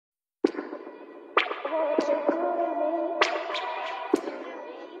Oh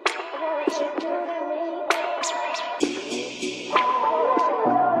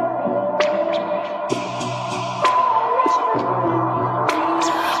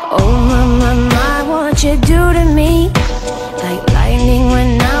my, what you do to me? Like lightning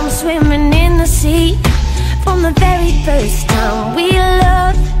when I'm swimming in the sea. From the very first time we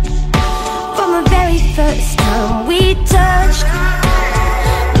loved, from the very first time we touched,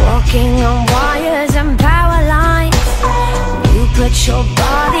 walking on wires and power lines. You put your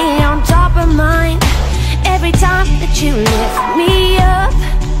body on top of mine. Every time that you lift me up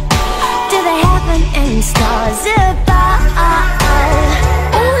to the heaven and stars above.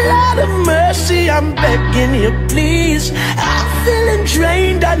 Oh Lord of mercy, I'm begging you please. I'm feeling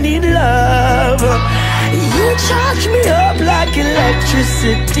drained, I need love. You charge me up like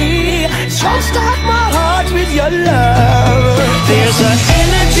electricity, so start my heart with your love. There's an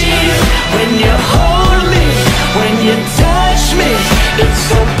energy when you hold me, when you touch me. It's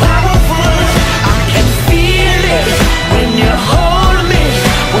so powerful, I can feel it. When you hold me,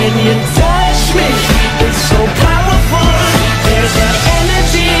 when you touch me, it's so powerful. There's an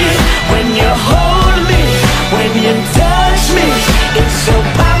energy when you hold me, when you touch me. It's so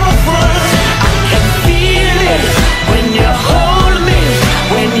powerful, I can feel it. When you hold me,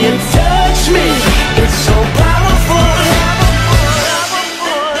 when you touch me, it's so powerful.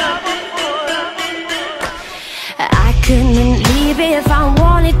 I couldn't leave if I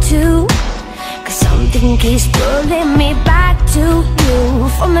wanted to, 'cause something keeps pulling me back to you.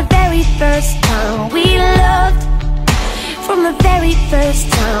 From the very first time we loved, from the very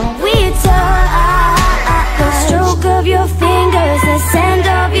first time we touched. The stroke of your fingers, the scent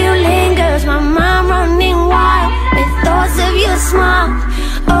of you lingers. My mind running wild with thoughts of your smile.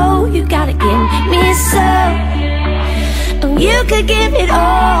 Oh, you gotta give me some. Oh, you could give it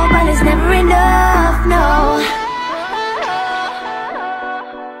all, but it's never enough, no.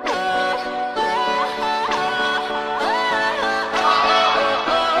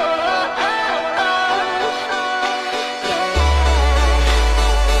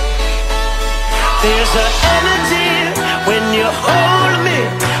 There's an energy when you hold me,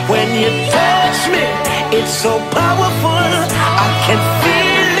 when you touch me. It's so powerful, I can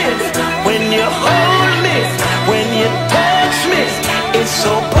feel it. When you hold me, when you touch me, it's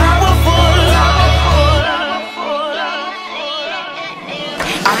so powerful.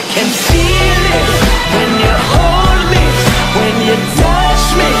 I can feel it when you hold me, when you touch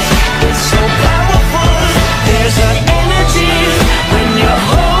me. It's so powerful. There's an energy when you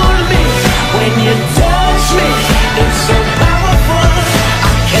hold me, when you touch me. It's so powerful,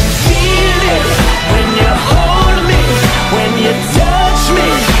 I can feel it. When you hold me, when you touch me.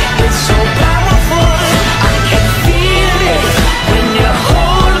 It's so powerful, I can feel it. When you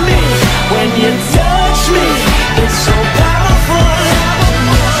hold me, when you touch me. It's so powerful.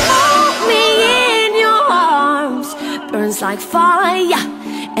 Hold me in your arms, burns like fire,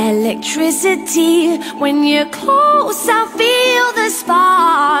 electricity. When you're close, I feel the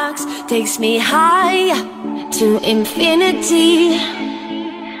sparks. Takes me higher to infinity.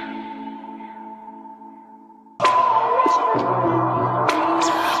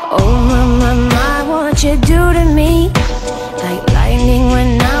 Oh my, what you do to me? Like lightning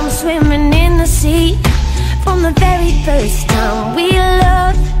when I'm swimming in the sea. From the very first time we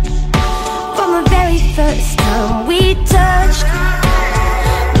loved, from the very first time we touched,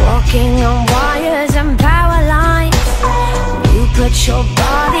 walking on wires and power lines. You put your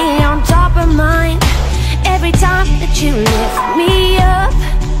body on top of mine. Every time that you lift me up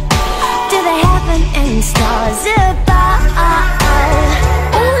to the heaven and stars above.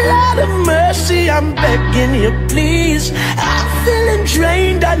 Oh Lord of mercy, I'm begging you please. I'm feeling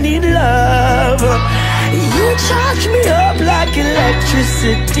drained, I need love. You charge me up like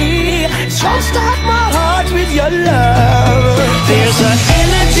electricity, so start my heart with your love. There's an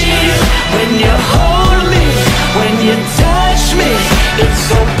energy when you hold me, when you touch me. It's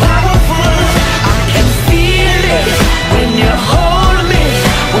so powerful, I can feel it. When you hold me,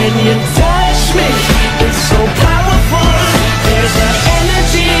 when you touch me. It's so powerful. There's an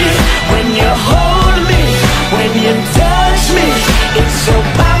energy when you hold me, when you touch me. It's so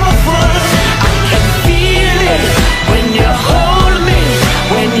powerful, I can feel it. When you hold me,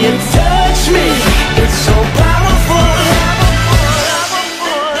 when you touch me. It's so powerful.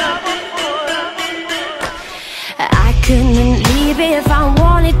 I couldn't leave if I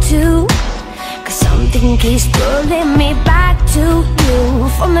wanted to, 'cause something keeps pulling me back to you.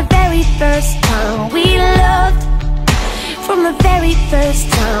 From the very first time we loved, from the very first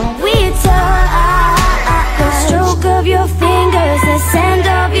time we touched. The stroke of your fingers, the scent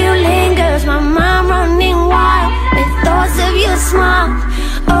of you lingers. My mind runs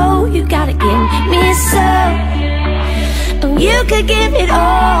gotta give me some. Oh, you could give it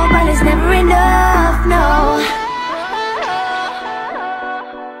all, but it's never enough, no.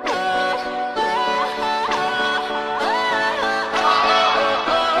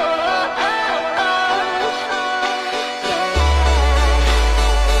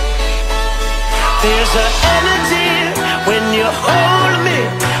 There's an energy when you hold me,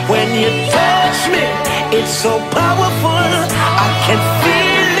 when you touch me. It's so powerful, I can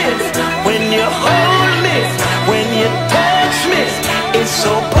feel it. When you hold me, when you touch me. It's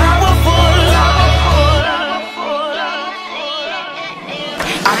so powerful,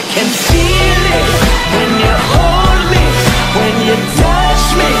 I can feel it. When you hold me, when you touch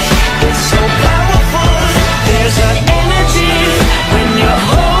me. It's so powerful. There's an energy when you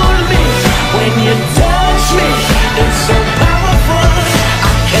hold me, when you touch me. It's so powerful,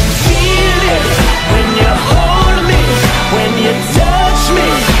 I can feel it. When you hold me, when you touch me.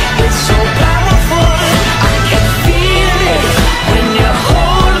 It's so powerful, I can feel it. When you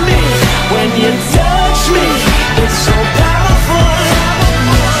hold me, when you touch me. It's so powerful.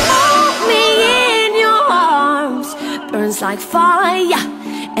 Hold me in your arms, burns like fire,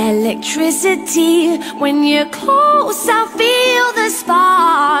 electricity. When you're close, I feel the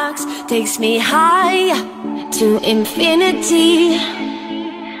sparks. Takes me higher to infinity.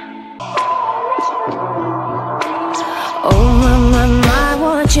 Oh my, my, my,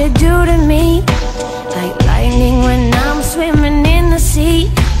 what you do to me. Like lightning when I'm swimming in the sea.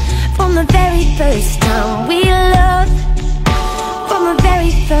 From the very first time we loved, from the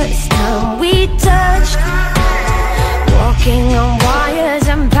very first time we touched, walking on wires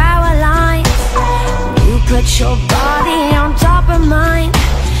and power lines. You put your body on top of mine.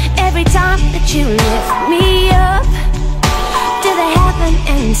 Every time that you lift me up to the heaven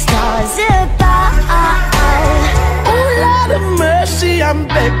and stars above. Oh Lord of mercy, I'm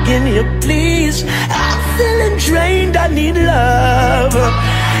begging you please. I'm feeling drained, I need love.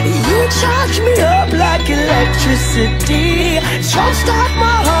 You charge me up like electricity. So start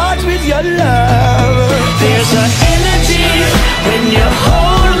my heart with your love. There's an energy when you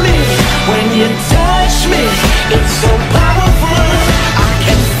hold me, when you touch me. It's so powerful, I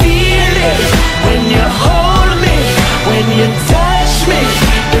can feel it. When you hold me, when you touch me.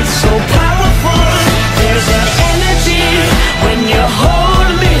 It's so powerful. There's an energy when you hold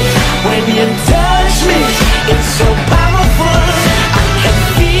me, when you touch me. It's so powerful, I can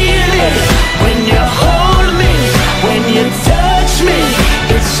feel it. When you hold me, when you touch me.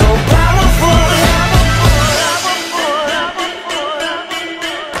 It's so powerful.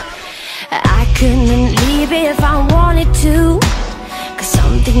 I couldn't leave if I wanted to, 'cause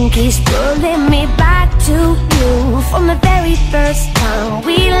something keeps pulling me back to you. From the very first time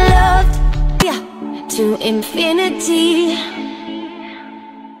we loved, yeah, to infinity.